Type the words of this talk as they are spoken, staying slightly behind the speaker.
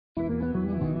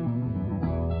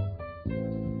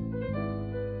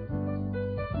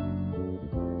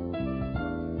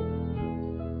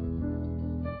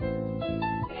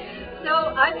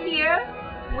I'm here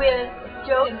with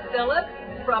Joe and Philip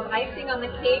from Icing on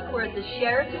the Cake. We're at the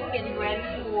Sheraton getting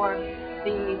ready for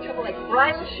the Triple X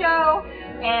Bridal Show,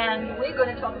 and we're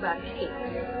going to talk about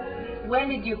cakes. When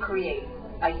did you create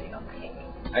Icing on the Cake?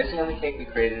 Icing on the Cake, we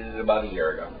created it about a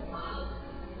year ago.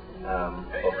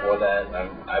 Before that,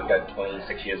 I've got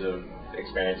 26 years of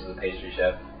experience as a pastry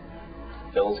chef.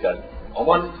 Phil's got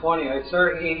almost 20. I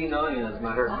started in '89, as a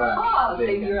matter of fact. Oh,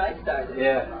 same year I started.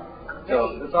 Yeah.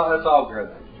 So it's all good.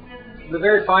 The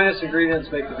very finest ingredients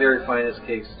make the very finest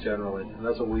cakes generally, and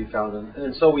that's what we found.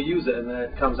 And so we use it, and then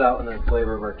it comes out in the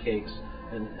flavor of our cakes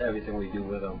and everything we do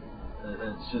with them.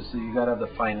 It's just, you got to have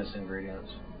the finest ingredients.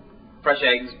 Fresh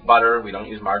eggs, butter. We don't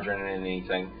use margarine in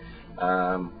anything.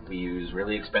 We use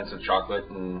really expensive chocolate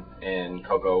and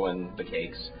cocoa in the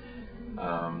cakes.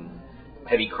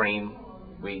 Heavy cream.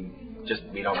 We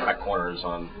don't cut corners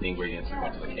on the ingredients that go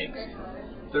into the cakes.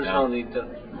 There's no need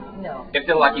to. No. If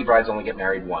they're lucky, brides only get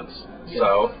married once. Yeah.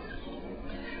 So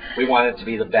we want it to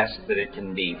be the best that it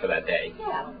can be for that day.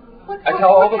 Yeah. I tell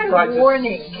all the brides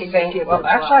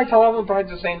I tell all the brides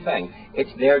the same thing.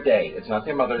 It's their day. It's not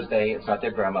their mother's day. It's not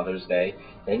their grandmother's day.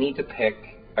 They need to pick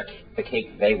the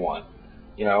cake they want.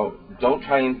 You know, don't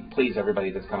try and please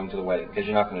everybody that's coming to the wedding, because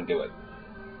you're not going to do it.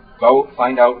 Go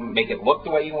find out and make it look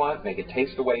the way you want, make it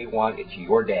taste the way you want. It's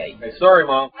your day. Hey, sorry,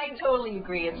 Mom. I totally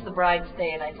agree. It's the bride's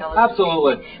day, and I tell her.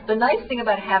 Absolutely. The nice thing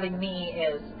about having me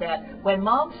is that when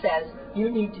Mom says,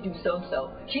 you need to do so-and-so,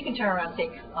 she can turn around and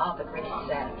say, oh, but Ricky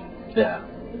said. Yeah.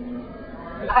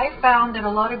 I found that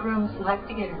a lot of grooms like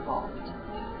to get involved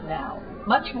now,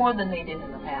 much more than they did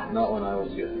in the past. Not when I was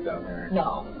got married.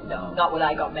 No, not when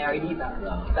I got married either.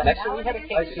 No. But Actually, we had a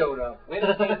cake. I showed up.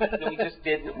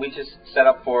 We just set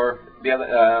up for the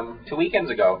other 2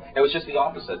 weekends ago. It was just the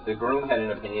opposite. The groom had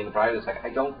an opinion. The bride was like, I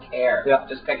don't care. Yeah.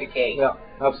 Just pick a cake. Yeah,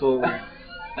 absolutely.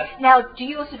 Now, do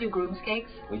you also do groom's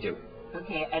cakes? We do.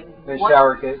 Okay, and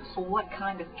shower cakes. What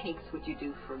kind of cakes would you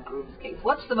do for groom's cakes?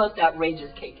 What's the most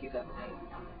outrageous cake you've ever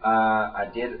made? I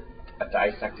did a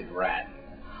dissected rat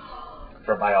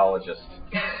for a biologist.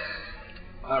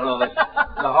 I don't know,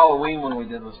 the Halloween one we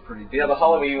did was pretty good. Yeah, the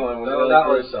Halloween one was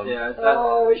really gruesome.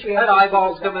 Yeah, had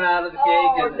eyeballs coming out of the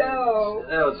cake. And no.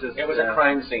 It was a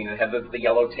crime scene. It had the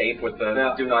yellow tape with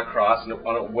the do not cross, and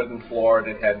on a wooden floor, and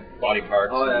it had body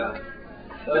parts. Oh,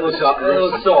 yeah. It was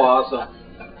so awesome.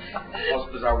 The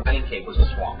most bizarre wedding cake was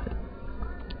a swamp.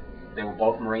 They were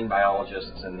both marine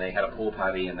biologists, and they had a pool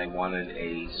party, and they wanted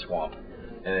a swamp.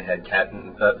 And it had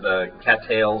the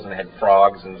cattails, and it had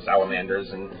frogs and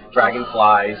salamanders and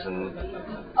dragonflies and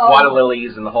water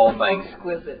lilies and the whole thing.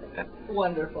 Exquisite.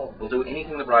 Wonderful. We'll do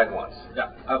anything the bride wants.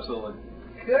 Yeah, absolutely.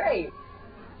 Great.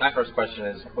 My first question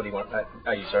is, what do you want?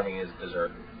 Are you serving as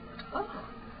dessert? Oh.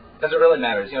 Because it really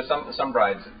matters. You know, some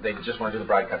brides, they just want to do the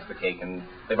bride cuts the cake, and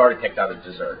they've already picked out a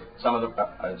dessert. Some of them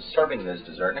are serving it as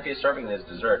dessert. And if you're serving it as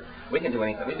dessert, we can do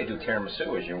anything. We can do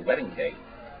tiramisu as your wedding cake.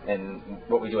 And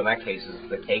what we do in that case is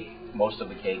the cake, most of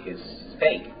the cake is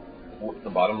fake.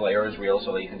 The bottom layer is real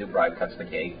so that you can do bride cuts the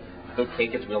cake. The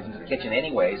cake gets wheeled into the kitchen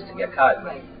anyways to get cut.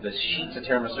 Right. The sheets of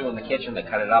tiramisu in the kitchen, they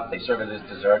cut it up, they serve it as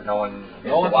dessert. No one's the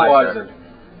wiser.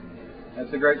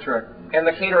 That's a great trick. And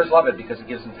the caterers love it because it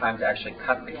gives them time to actually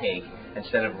cut the cake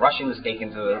instead of rushing the steak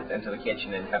into the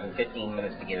kitchen and having 15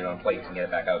 minutes to get it on plates and get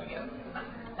it back out again.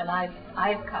 And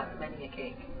I've cut many a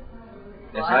cake.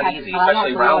 It's not easy,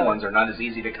 especially round ones are not as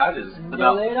easy to cut as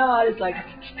no, they're not. It's like,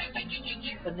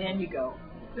 and then you go.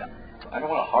 Yeah. I don't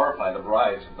want to horrify the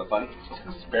brides with the funny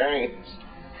experience.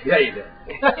 Yeah, you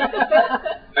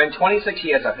do. In 26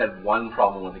 years, I've had one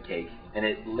problem with the cake, and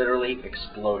it literally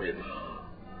exploded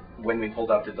when we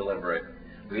pulled out to deliver it.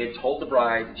 We had told the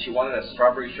bride she wanted a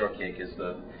strawberry shortcake as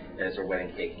her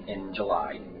wedding cake in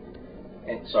July.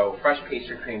 And so fresh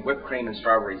pastry cream, whipped cream, and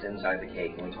strawberries inside the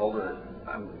cake. And we told her,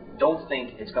 don't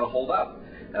think it's going to hold up.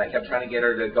 And I kept trying to get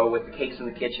her to go with the cakes in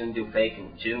the kitchen and do fake, and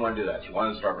she didn't want to do that. She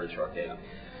wanted a strawberry shortcake.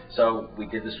 So we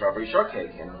did the strawberry shortcake,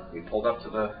 and we pulled up to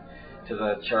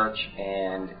the church,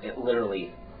 and it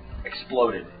literally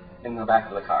exploded in the back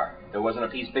of the car. There wasn't a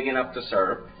piece big enough to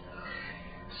serve.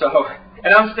 So,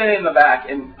 and I'm standing in the back,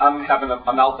 and I'm having a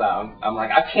meltdown. I'm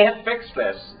like, I can't fix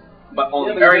this. But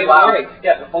only very loudly.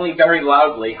 Yeah, only very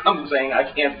loudly. I'm saying,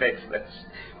 I can't fix this.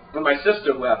 And my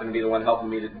sister, who happened to be the one helping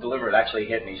me to deliver it, actually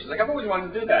hit me. She's like, I've always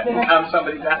wanted to do that, and calm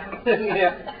somebody down.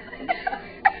 Yeah.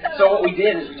 So what we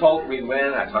did is we went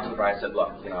in, I talked to the bride, I said,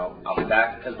 look, I'll be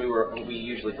back, because we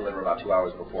usually deliver about 2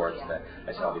 hours before it's there.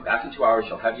 I said, I'll be back in 2 hours,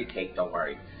 you'll have your cake, don't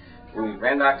worry. When we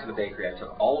ran back to the bakery, I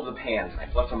took all of the pans,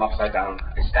 I flipped them upside down,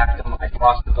 I stacked them, I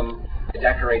frosted them, I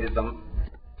decorated them,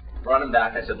 brought them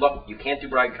back, I said, look, you can't do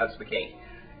bride cuts the cake.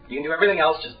 You can do everything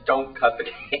else, just don't cut the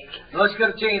cake. Let's get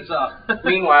a chainsaw.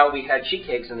 Meanwhile, we had sheet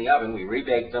cakes in the oven. We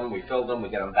rebaked them, we filled them, we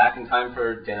got them back in time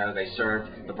for dinner. They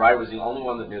served. The bride was the only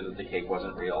one that knew that the cake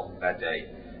wasn't real that day.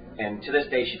 And to this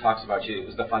day, she talks about it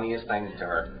was the funniest thing to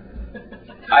her.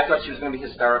 I thought she was going to be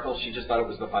hysterical. She just thought it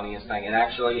was the funniest thing. And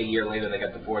actually, a year later, they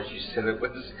got divorced. She said it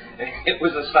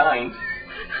was a sign.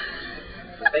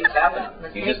 Mistakes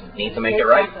happen. You just need to make it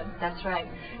right. Happen. That's right.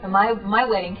 And my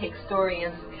wedding cake story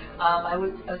is, I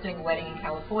was doing a wedding in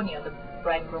California. The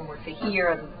bridegroom was here,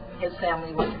 and his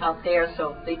family was out there,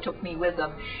 so they took me with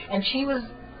them. And she was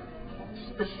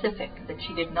specific that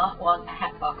she did not want a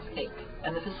hatbox cake.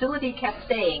 And the facility kept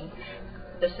saying,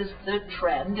 this is the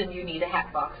trend, and you need a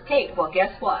hatbox cake. Well,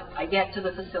 guess what? I get to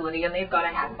the facility, and they've got a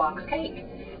hatbox cake.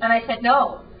 And I said,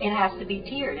 no, it has to be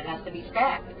tiered. It has to be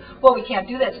stacked. Well, we can't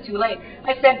do that. It's too late.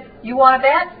 I said, you want a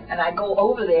bet? And I go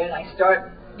over there, and I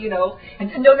start, and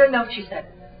no, she said.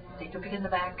 They took it in the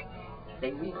back.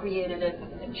 They recreated it,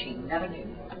 and she never knew.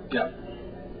 Yeah.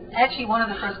 Actually, one of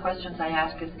the first questions I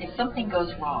ask is, if something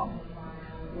goes wrong,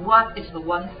 what is the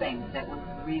one thing that would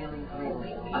really,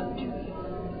 really undo you?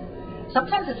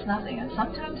 Sometimes it's nothing, and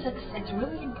sometimes it's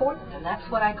really important, and that's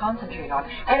what I concentrate on.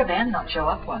 I had a band not show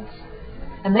up once,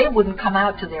 and they wouldn't come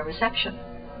out to their reception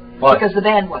because the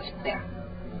band wasn't there.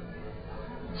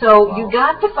 So you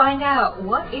got to find out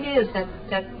what it is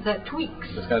that tweaks.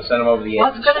 It's going to send them over the edge.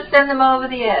 What's going to send them over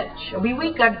the edge?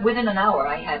 We got, within an hour,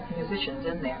 I had musicians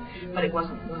in there, but it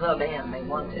wasn't the band they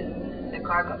wanted. The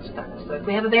car got stuck. So if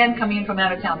we have a band coming in from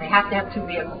out of town, they have to have 2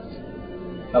 vehicles.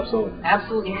 Absolutely.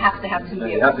 Absolutely have to have 2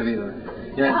 vehicles. You have to be there.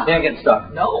 You can't get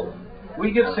stuck. No.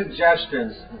 We give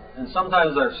suggestions, and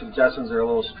sometimes our suggestions are a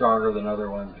little stronger than other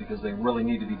ones because they really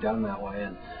need to be done that way.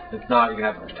 And if not, you're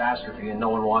going to have a catastrophe, and no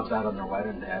one wants that on their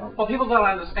wedding day. Well, people don't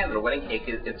understand that a wedding cake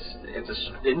it's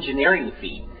an engineering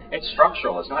feat. It's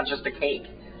structural. It's not just a cake.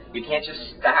 You can't just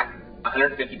stack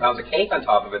 150 pounds of cake on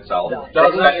top of itself. No.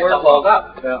 Doesn't work. Blows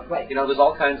up. Yeah. Right. There's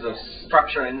all kinds of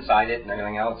structure inside it and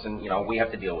everything else, and we have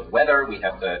to deal with weather. We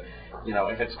have to.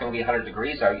 If it's going to be 100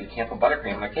 degrees out, you can't put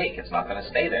buttercream on a cake. It's not going to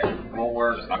stay there.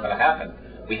 It's not going to happen.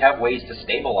 We have ways to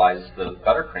stabilize the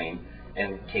buttercream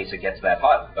in case it gets that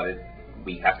hot, but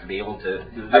we have to be able to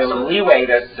have some leeway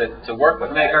to work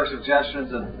with. Make our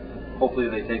suggestions, and hopefully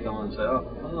they take them and say,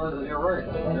 "Oh, you're right."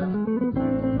 Yeah.